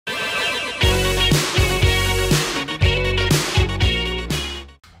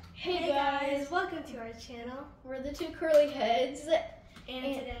channel. We're the two curly heads,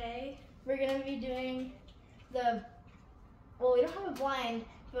 And today we're gonna be doing well, we don't have a blind,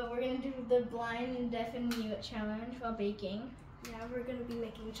 but we're gonna do the blind, deaf, and mute challenge while baking. yeah, we're gonna be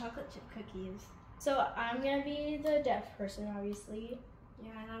making chocolate chip cookies. So I'm gonna be the deaf person, obviously.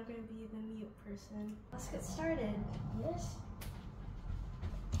 Yeah, and I'm gonna be the mute person. Let's get started. Yes.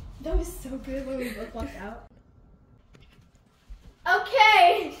 That was so good when we both walked out.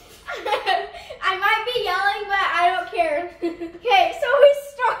 Okay. I might be yelling, but I don't care. Okay, so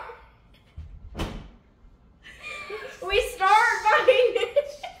we start by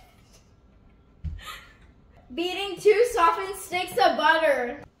beating 2 softened sticks of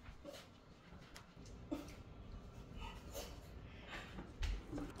butter.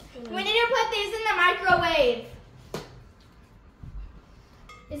 We need to put these in the microwave.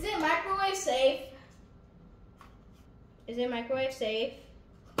 Is it microwave safe? Is it microwave safe?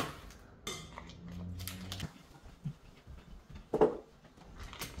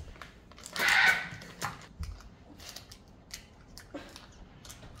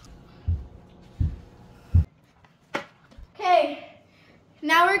 Okay,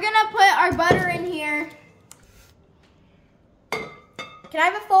 now we're gonna put our butter in here. Can I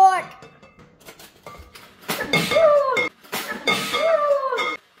have a fork?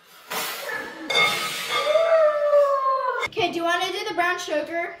 Okay, do you want to do the brown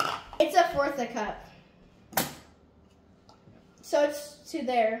sugar? It's 1/4 a cup. So it's to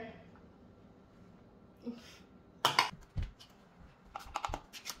there.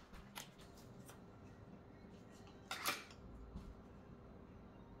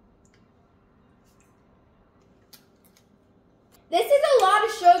 This is a lot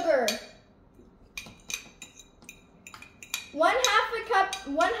of sugar. 1/2 a cup,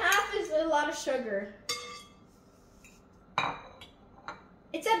 1/2 is a lot of sugar.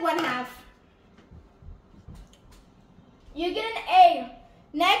 It said 1/2. You get an A.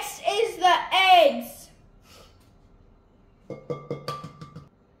 Next is the eggs.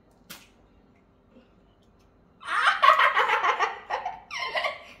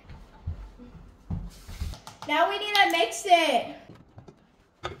 Now we need to mix it.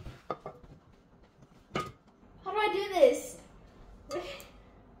 How do I do this?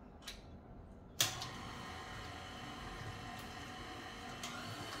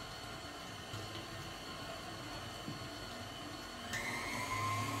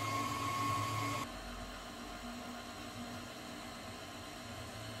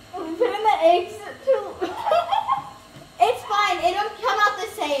 I'm putting the eggs too. It's fine. It'll come out the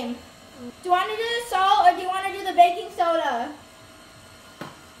same. Do you want to do the salt or do you want to do the baking soda?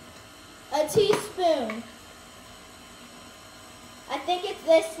 A teaspoon. I think it's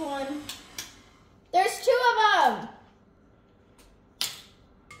this one. There's 2 of them.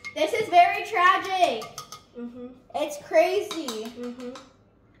 This is very tragic. It's crazy.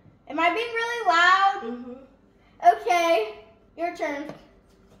 Am I being really loud? Okay, your turn.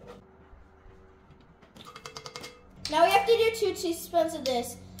 Now we have to do 2 teaspoons of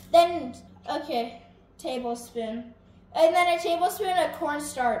this. Then, okay, tablespoon. And then a tablespoon of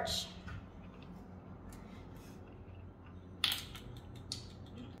cornstarch.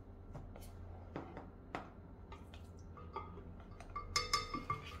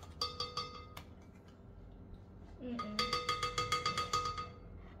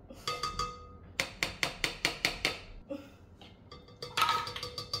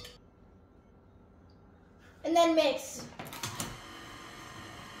 And then mix.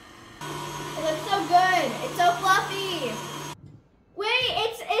 It looks so good. It's so fluffy. Wait,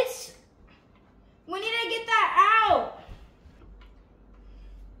 it's, we need to get that out.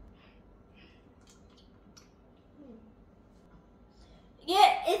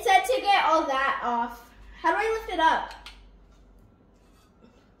 Yeah, it said to get all that off. How do I lift it up?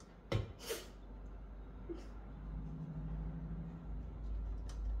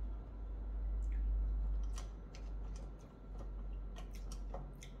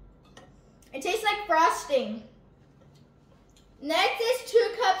 It tastes like frosting. Next is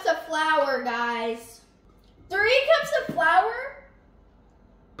 2 cups of flour, guys. 3 cups of flour?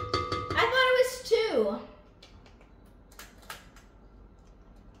 I thought it was 2.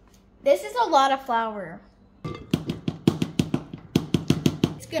 This is a lot of flour.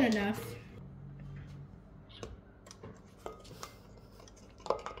 It's good enough.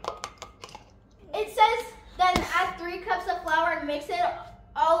 It says then add 3 cups of flour and mix it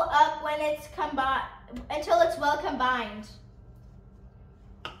all up when it's combined until it's well combined.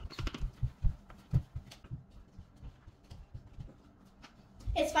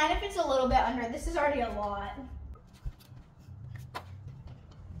 It's fine if it's a little bit under. This is already a lot.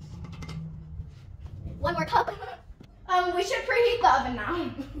 One more cup. We should preheat the oven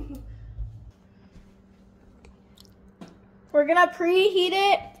now. We're gonna preheat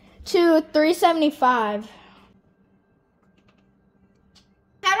it to 375.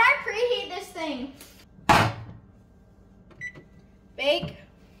 How do I preheat this thing? Bake.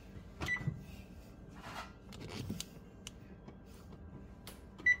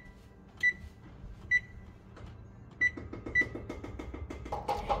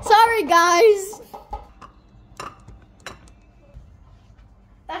 Sorry, guys.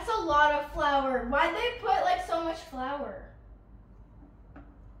 That's a lot of flour. Why'd they put like so much flour?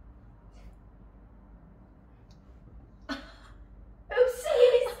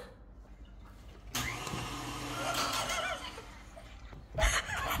 Oopsies.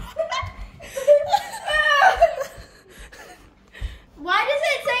 Why does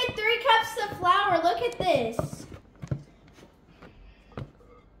it say 3 cups of flour? Look at this.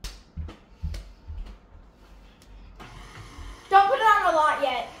 Don't put it on a lot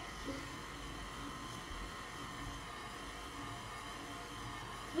yet.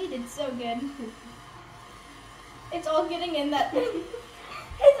 We did so good. It's all getting in that thing.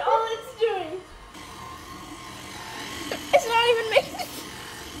 It's all it's doing. It's not even making.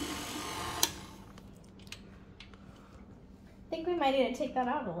 I think we might need to take that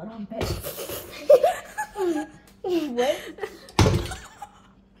out a little bit. What?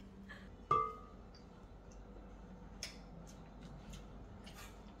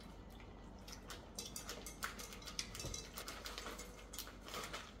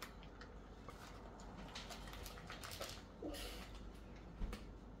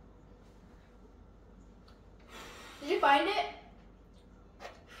 Did you find it?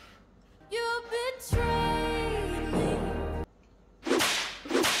 You betrayed me.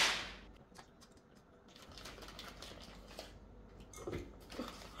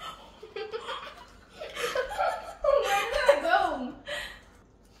 Where did it go?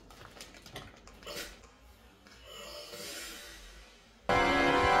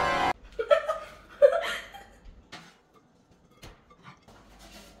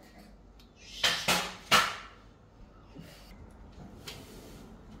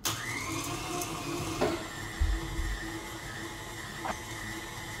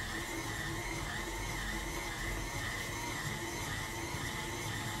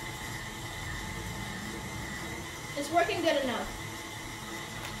 It's working good enough.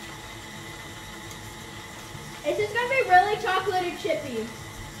 It's just gonna be really chocolatey chippy,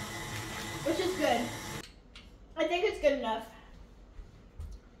 which is good. I think it's good enough.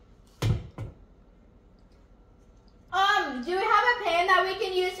 Do we have a pan that we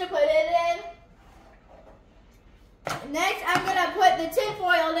can use to put it in? Next, I'm gonna put the tin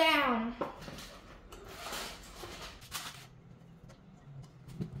foil down.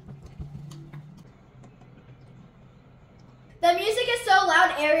 The music is so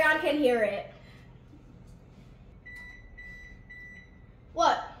loud, Arion can hear it.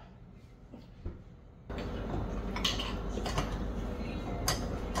 What?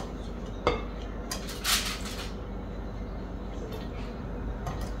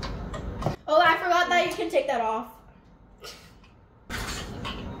 Oh, I forgot that you can take that off.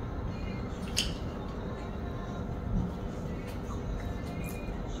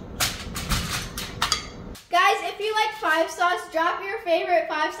 Guys, if you like 5 Sauce, drop your favorite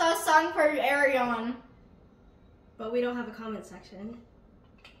 5 Sauce song for Arion. But we don't have a comment section.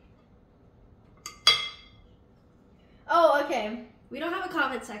 Oh, okay. We don't have a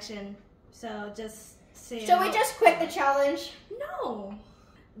comment section, so just say. Shall we just quit the challenge? No.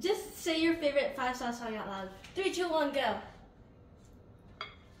 Just say your favorite 5 Sauce song out loud. 3, 2, 1, go.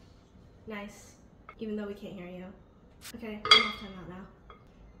 Nice. Even though we can't hear you. Okay, I'm off time out now.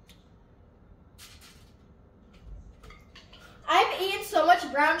 I've eaten so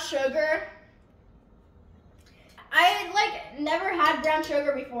much brown sugar. I like never had brown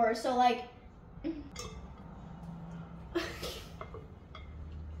sugar before, so like.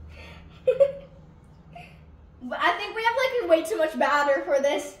 I think we have like way too much batter for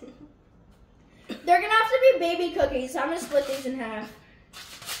this. They're gonna have to be baby cookies, so I'm gonna split these in half.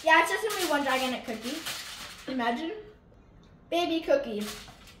 Yeah, it's just gonna be one gigantic cookie. Imagine. Baby cookie.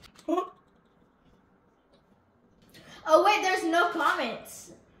 Oh wait, there's no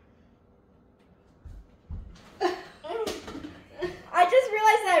comments. I just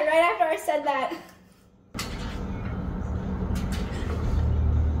realized that right after I said that.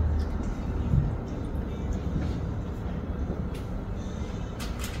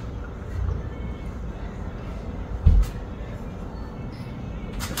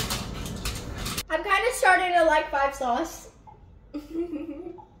 I'm kind of starting to like 5 Sauce.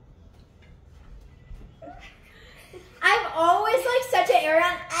 said to Aaron,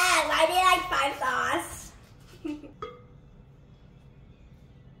 why do you like 5 sauce?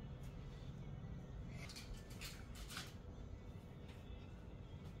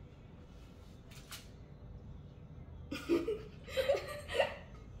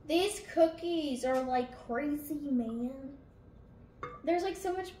 These cookies are like crazy, man. There's like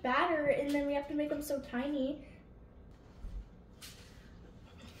so much batter and then we have to make them so tiny.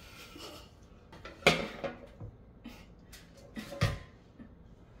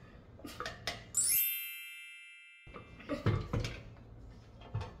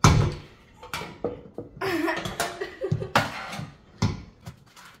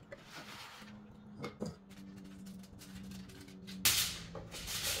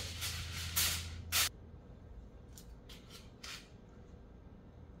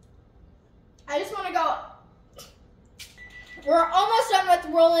 I just want to go. We're almost done with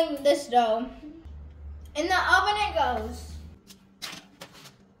rolling this dough. In the oven it goes.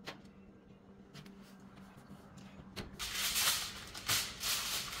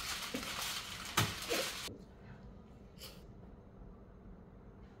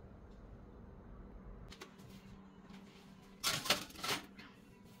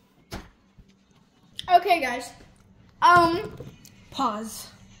 Okay, guys. Pause.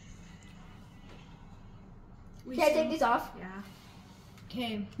 Can I take these off? Yeah.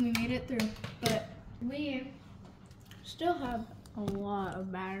 Okay, we made it through, but we still have a lot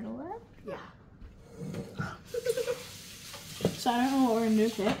of batter left. Yeah. So I don't know what we're gonna do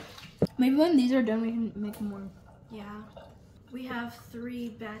with it. Maybe when these are done, we can make more. Yeah. We have 3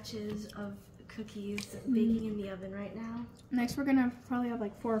 batches of cookies baking in the oven right now. Next, we're gonna probably have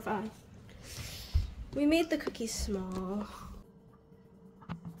like 4 or 5. We made the cookies small.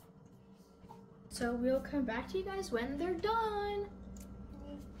 So we'll come back to you guys when they're done,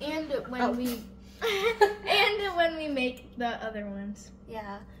 and when when we make the other ones.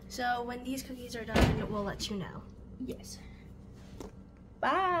 Yeah. So when these cookies are done, we'll let you know. Yes.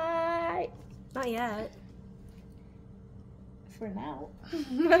 Bye. Not yet. For now.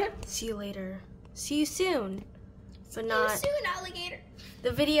 See you later. See you soon. But See not. you soon, alligator.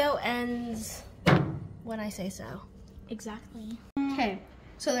 The video ends when I say so. Exactly. Okay.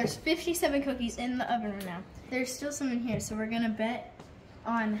 So there's 57 cookies in the oven right now. There's still some in here, so we're gonna bet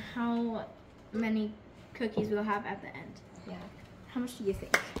on how many cookies we'll have at the end. Yeah. How much do you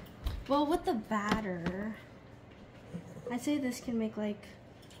think? Well, with the batter, I'd say this can make like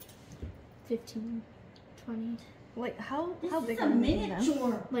 15, 20. how This big is are a we making them?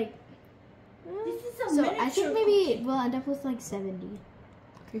 miniature. Like, This is a so miniature I think maybe cookie. we'll end up with like 70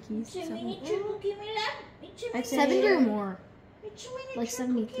 cookies. It's a miniature cookie, Milan. It's a I'd say- 70 or more. It's a miniature Like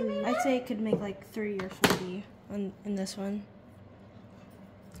 73. cookie, Milan. I'd say it could make like 30 or 40 in this one.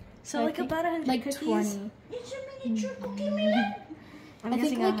 So I like think about 100 Like cookies. 20. It's a miniature cookie, Milan. I'm I think,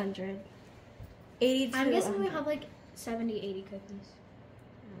 guessing like- 100. 80 to I'm guessing we 100. have like 70, 80 cookies.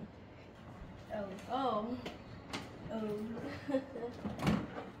 Oh.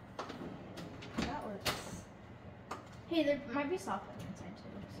 That works. Hey, there might be soft on the inside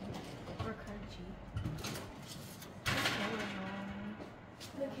too. Or crunchy.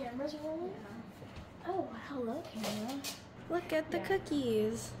 The camera's rolling? Oh, hello, camera. Look at the Yeah.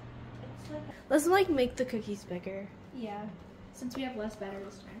 cookies. Let's like make the cookies bigger. Yeah, since we have less batter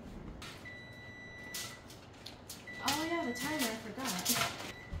this time. Oh yeah, the timer, I forgot.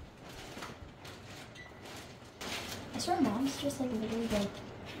 I swear mom's just like literally like...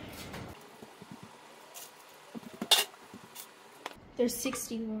 There's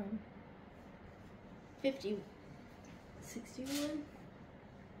 61. 50. 61?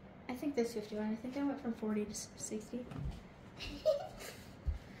 I think there's 51. I think I went from 40 to 60.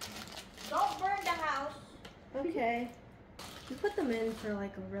 Don't burn the house. Okay. We put them in for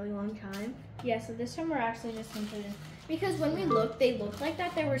like a really long time. Yeah, so this time we're actually just gonna put it in. Because when we looked, they looked like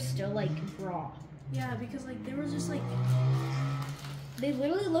that. They were still like raw. Yeah, because like they were just like, They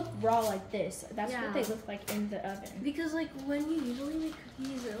literally look raw like this. That's Yeah. what they look like in the oven. because like when you usually make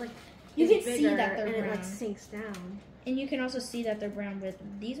cookies, it like You is can see bigger that they're and it like brown. sinks down. And you can also see that they're brown, but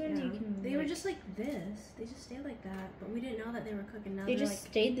these ones Yeah. you can. They were like- just like this. They just stayed like that, but we didn't know that they were cooking. Now They they're just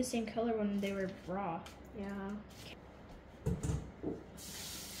like, stayed the same color when they were raw. yeah.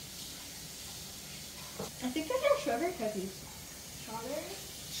 I think those are sugar cookies. Strawberry?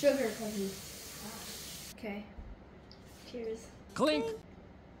 Sugar cookies. Okay. Cheers. Clink.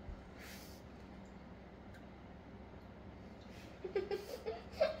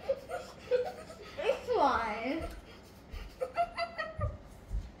 It's fine.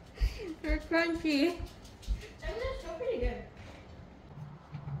 They're crunchy. I mean, they're still pretty good.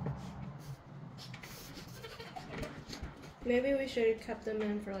 Maybe we should have kept them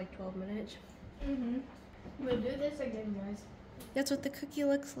in for like 12 minutes. We'll do this again, guys. That's what the cookie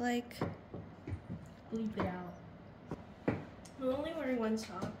looks like. Leave it out. I'm only wearing one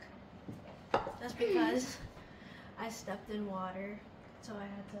sock. That's because I stepped in water, so I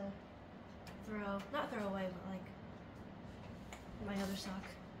had to not throw away, but like my other sock.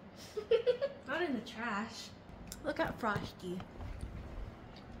 Not in the trash. Look at Frosty.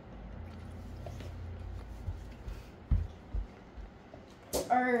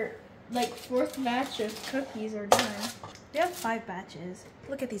 Our like 4th batch of cookies are done. We have 5 batches.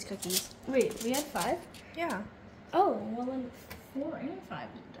 Look at these cookies. Wait, we had 5? Yeah. Oh, well then 4 and 5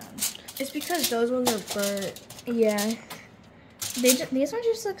 is done. It's because those ones are burnt. Yeah. These ones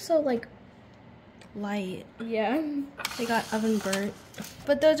just look so like Light. yeah. They got oven burnt.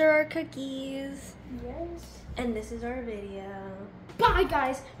 But those are our cookies. Yes. And this is our video. Bye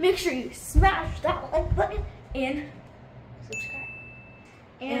guys. Make sure you smash that like button and subscribe.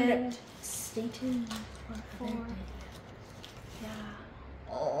 And stay tuned for Yeah.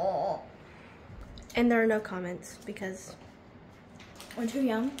 oh. And there are no comments because We're too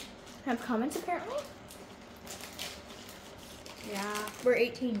young. Have comments apparently. yeah, We're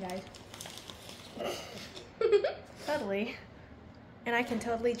 18 guys. totally. And I can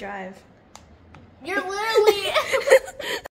totally drive. You're literally